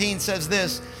 5:17 says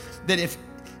this, that if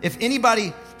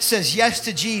anybody says yes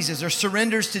to Jesus or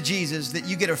surrenders to Jesus, that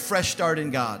you get a fresh start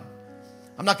in God.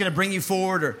 I'm not going to bring you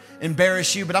forward or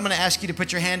embarrass you, but I'm going to ask you to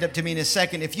put your hand up to me in a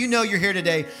second. If you know you're here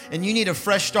today and you need a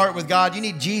fresh start with God, you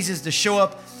need Jesus to show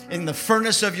up in the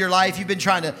furnace of your life. You've been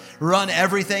trying to run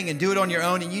everything and do it on your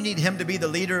own, and you need him to be the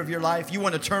leader of your life. You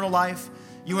want eternal life.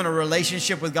 You want a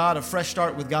relationship with God, a fresh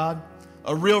start with God,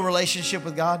 a real relationship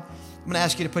with God. I'm going to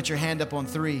ask you to put your hand up on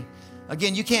 3.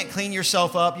 Again, you can't clean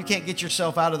yourself up. You can't get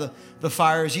yourself out of the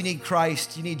fires. You need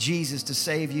Christ. You need Jesus to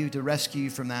save you, to rescue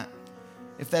you from that.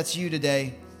 If that's you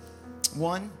today,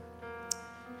 1,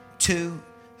 2,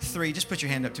 3. Just put your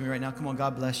hand up to me right now. Come on,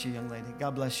 God bless you, young lady.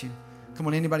 God bless you. Come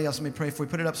on, anybody else, let me pray for you.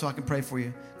 Put it up so I can pray for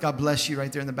you. God bless you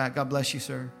right there in the back. God bless you,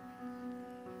 sir.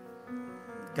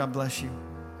 God bless you.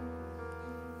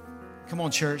 Come on,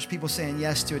 church. People saying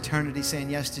yes to eternity, saying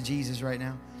yes to Jesus right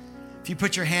now. If you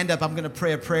put your hand up, I'm going to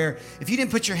pray a prayer. If you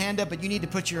didn't put your hand up, but you need to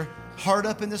put your heart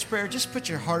up in this prayer, just put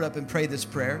your heart up and pray this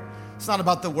prayer. It's not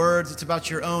about the words. It's about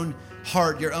your own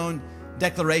heart, your own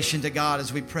declaration to God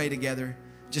as we pray together,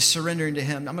 just surrendering to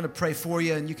him. I'm going to pray for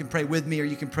you, and you can pray with me or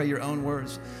you can pray your own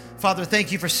words. Father,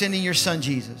 thank you for sending your son,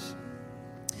 Jesus.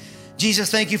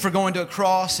 Jesus, thank you for going to a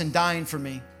cross and dying for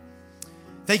me.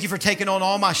 Thank you for taking on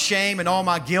all my shame and all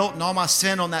my guilt and all my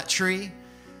sin on that tree.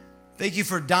 Thank you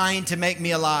for dying to make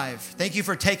me alive. Thank you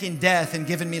for taking death and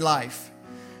giving me life.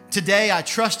 Today, I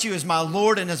trust you as my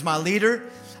Lord and as my leader.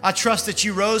 I trust that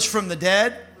you rose from the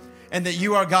dead and that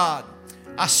you are God.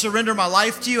 I surrender my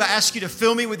life to you. I ask you to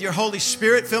fill me with your Holy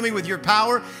Spirit, fill me with your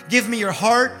power, give me your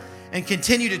heart, and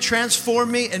continue to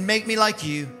transform me and make me like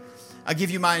you. I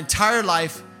give you my entire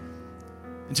life.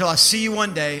 Until I see you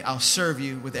one day, I'll serve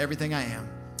you with everything I am.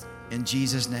 In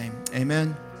Jesus' name,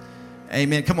 amen.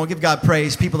 Amen. Come on, give God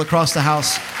praise. People across the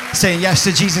house saying yes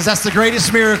to Jesus. That's the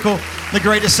greatest miracle, the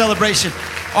greatest celebration.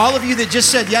 All of you that just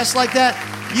said yes like that,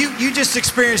 you just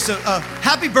experienced a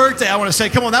happy birthday, I want to say.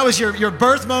 Come on, that was your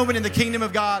birth moment in the kingdom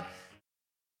of God.